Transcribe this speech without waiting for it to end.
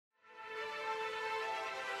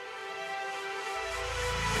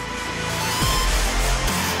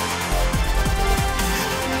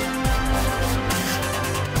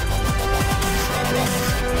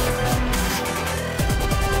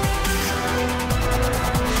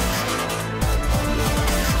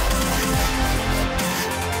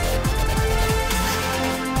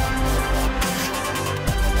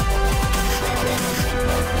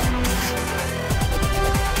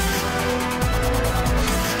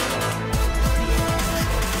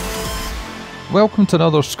Welcome to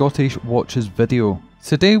another Scottish Watches video.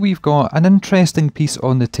 Today we've got an interesting piece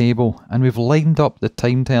on the table and we've lined up the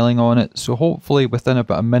time telling on it, so hopefully within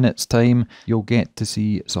about a minute's time you'll get to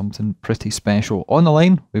see something pretty special. On the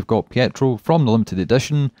line we've got Pietro from the limited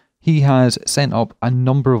edition. He has sent up a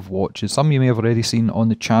number of watches, some you may have already seen on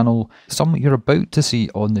the channel, some you're about to see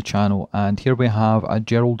on the channel, and here we have a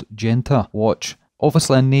Gerald Genta watch.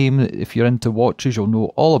 Obviously a name that if you're into watches you'll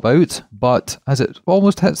know all about, but as it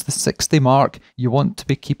almost hits the 60 mark, you want to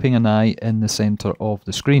be keeping an eye in the centre of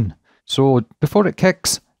the screen. So before it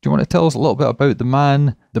kicks, do you want to tell us a little bit about the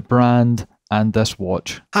man, the brand, and this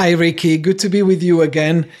watch? Hi Ricky, good to be with you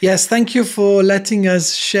again. Yes, thank you for letting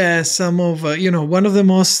us share some of, one of the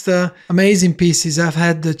most amazing pieces I've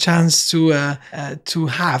had the chance to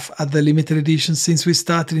have at the limited edition since we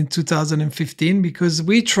started in 2015, because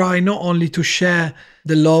we try not only to share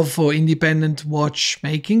the love for independent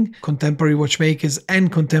watchmaking, contemporary watchmakers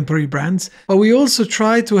and contemporary brands, but we also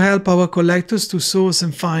try to help our collectors to source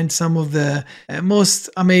and find some of the most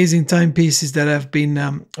amazing timepieces that have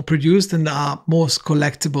been produced and are most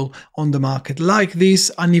collectible on the market, like this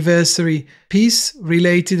anniversary piece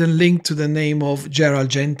related and linked to the name of Gerald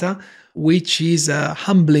Genta, which is a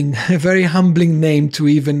very humbling name to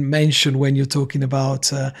even mention when you're talking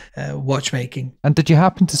about watchmaking. And did you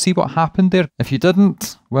happen to see what happened there? If you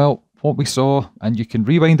didn't, well, what we saw, and you can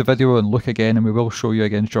rewind the video and look again, and we will show you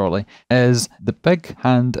again shortly, is the big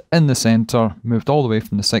hand in the centre moved all the way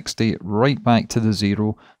from the 60 right back to the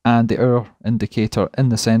 0, and the hour indicator in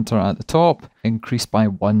the centre at the top increased by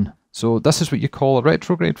 1. So this is what you call a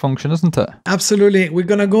retrograde function, isn't it? Absolutely. We're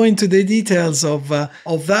going to go into the details of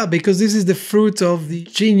that, because this is the fruit of the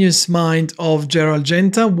genius mind of Gerald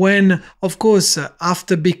Genta when, of course,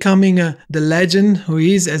 after becoming the legend who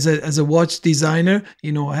he is as a watch designer,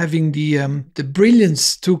 having the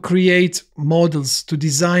brilliance to create models, to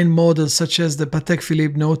design models such as the Patek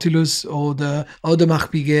Philippe Nautilus or the Audemars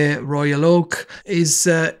Piguet Royal Oak, is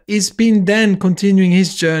been then continuing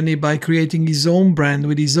his journey by creating his own brand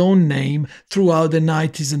with his own name throughout the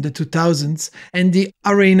 90s and the 2000s, and the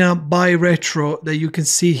Arena by Retro that you can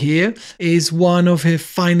see here is one of his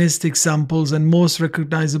finest examples and most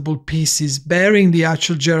recognizable pieces bearing the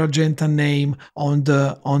actual Gerald Genta name on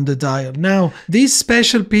the dial. Now, this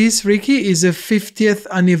special piece, Ricky, is a 50th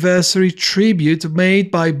anniversary tribute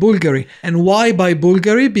made by Bvlgari. And why by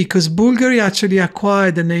Bvlgari? Because Bvlgari actually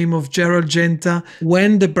acquired the name of Gerald Genta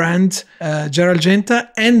when the brand Gerald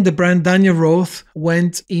Genta and the brand Daniel Roth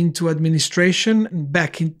went into administration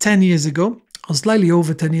back in 10 years ago, or slightly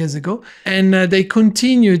over 10 years ago, and they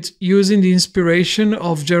continued using the inspiration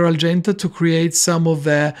of Gerald Genta to create some of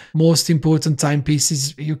their most important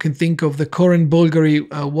timepieces. You can think of the current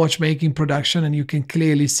Bvlgari watchmaking production, and you can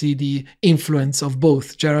clearly see the influence of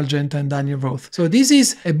both Gerald Genta and Daniel Roth. So this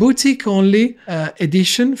is a boutique-only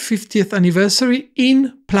edition, 50th anniversary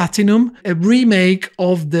in platinum, a remake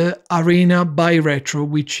of the Arena by Retro,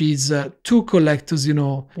 which is two collectors,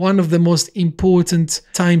 one of the most important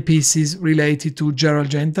timepieces related to Gerald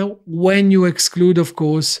Genta, when you exclude, of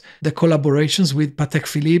course, the collaborations with Patek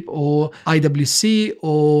Philippe or IWC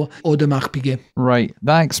or Audemars Piguet. Right,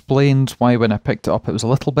 that explains why when I picked it up it was a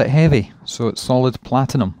little bit heavy, so it's solid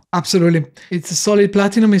platinum. Absolutely. It's a solid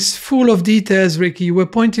platinum. It's full of details, Ricky. You were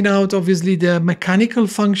pointing out, obviously, the mechanical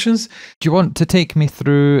functions. Do you want to take me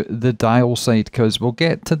through the dial side? Because we'll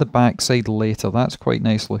get to the back side later. That's quite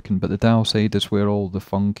nice looking, but the dial side is where all the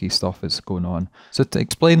funky stuff is going on. So to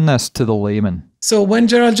explain this to the layman. So when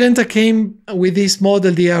Gerald Genta came with this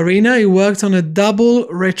model, the Arena, he worked on a double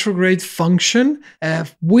retrograde function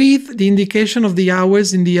with the indication of the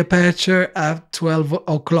hours in the aperture at 12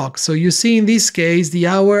 o'clock. So you see in this case, the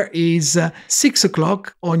hour is 6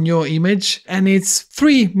 o'clock on your image, and it's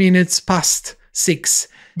 3 minutes past 6.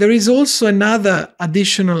 There is also another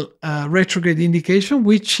additional retrograde indication,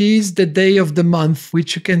 which is the day of the month,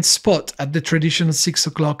 which you can spot at the traditional 6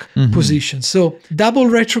 o'clock position. So double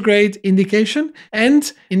retrograde indication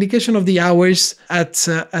and indication of the hours at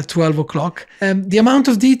 12 o'clock. The amount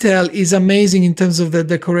of detail is amazing in terms of the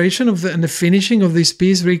decoration and the finishing of this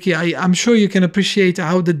piece, Ricky. I'm sure you can appreciate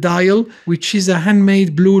how the dial, which is a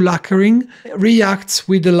handmade blue lacquering, reacts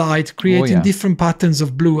with the light, creating different patterns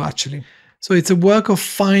of blue actually. So it's a work of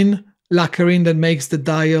fine lacquering that makes the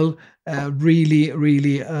dial really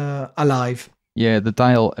alive. Yeah, the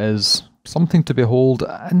dial is something to behold.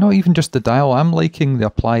 Not even just the dial, I'm liking the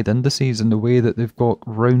applied indices and the way that they've got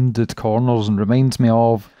rounded corners, and reminds me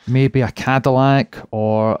of maybe a Cadillac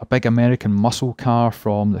or a big American muscle car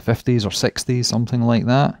from the 50s or 60s, something like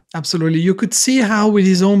that. Absolutely. You could see how with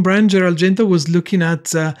his own brand, Gerald Genta was looking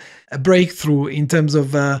at a breakthrough in terms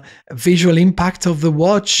of visual impact of the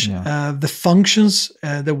watch, the functions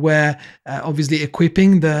that were obviously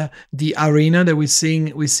equipping the arena that we're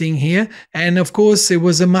seeing here. And of course, it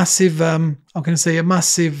was a massive, how can I say, a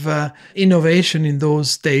massive innovation in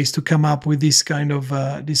those days to come up with this kind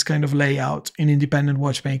of layout in independent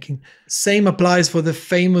watchmaking. Same applies for the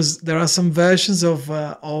famous. There are some versions of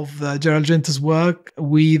Gerald Genta's work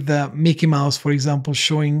with Mickey Mouse, for example,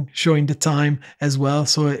 showing the time as well.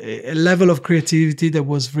 So a level of creativity that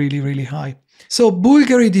was really, really high. So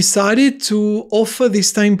Bvlgari decided to offer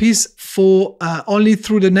this timepiece for only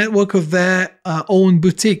through the network of their own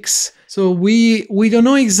boutiques. So we don't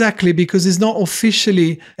know exactly because it's not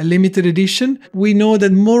officially a limited edition. We know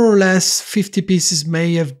that more or less 50 pieces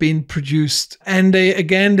may have been produced. And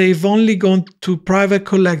they've only gone to private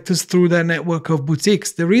collectors through their network of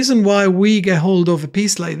boutiques. The reason why we get hold of a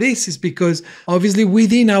piece like this is because obviously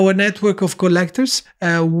within our network of collectors,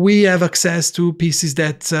 we have access to pieces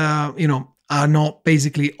that, are not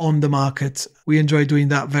basically on the market. We enjoy doing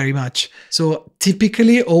that very much. So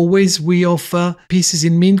typically always we offer pieces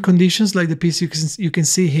in mint conditions like the piece you can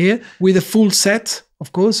see here with a full set,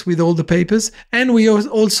 of course, with all the papers. And we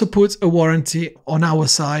also put a warranty on our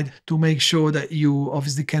side to make sure that you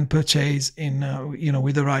obviously can purchase in,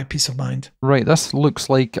 with the right peace of mind. Right, this looks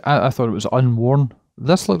like, I thought it was unworn.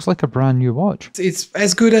 This looks like a brand new watch. It's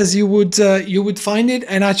as good as you would find it,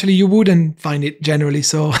 and actually you wouldn't find it generally.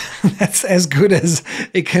 So that's as good as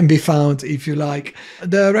it can be found, if you like.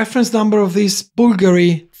 The reference number of this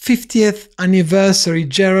Bvlgari 50th anniversary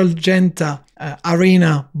Gerald Genta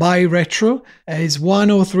Arena by Retro is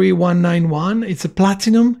 103191. It's a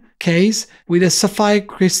platinum case with a sapphire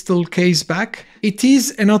crystal case back. It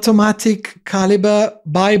is an automatic caliber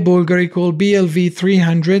by Bvlgari called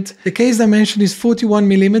BLV300. The case dimension is 41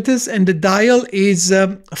 millimeters and the dial is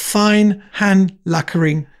fine hand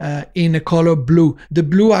lacquering in a color blue. The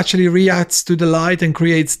blue actually reacts to the light and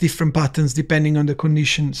creates different patterns depending on the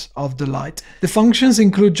conditions of the light. The functions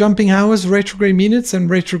include jumping hours, retrograde minutes and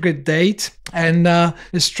retrograde date. And the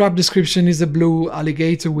strap description is a blue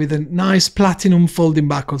alligator with a nice platinum folding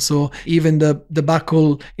buckle. So even the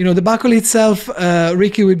buckle, the buckle itself,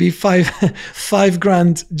 Ricky, would be five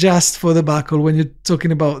grand just for the buckle when you're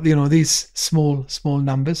talking about, these small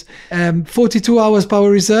numbers. 42 hours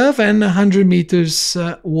power reserve and 100 meters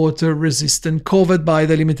water resistant, covered by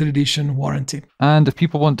the limited edition warranty. And if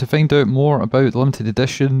people want to find out more about the limited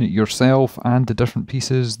edition, yourself and the different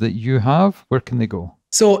pieces that you have, where can they go?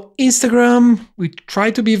 So Instagram, we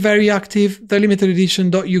try to be very active,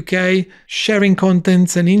 thelimitededition.uk, sharing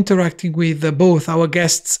contents and interacting with both our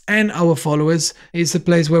guests and our followers. It's a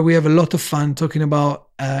place where we have a lot of fun talking about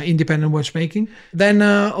independent watchmaking. Then,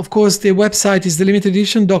 of course, the website is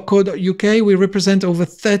thelimitededition.co.uk. We represent over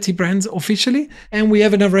 30 brands officially, and we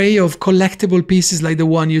have an array of collectible pieces like the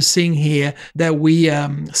one you're seeing here that we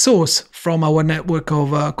source from our network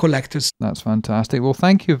of collectors. That's fantastic. Well,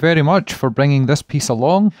 thank you very much for bringing this piece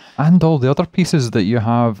along and all the other pieces that you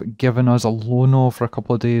have given us a loan for a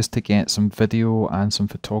couple of days to get some video and some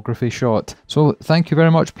photography shot. So thank you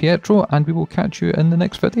very much, Pietro, and we will catch you in the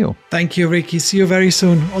next video. Thank you, Ricky. See you very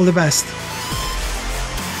soon. All the best.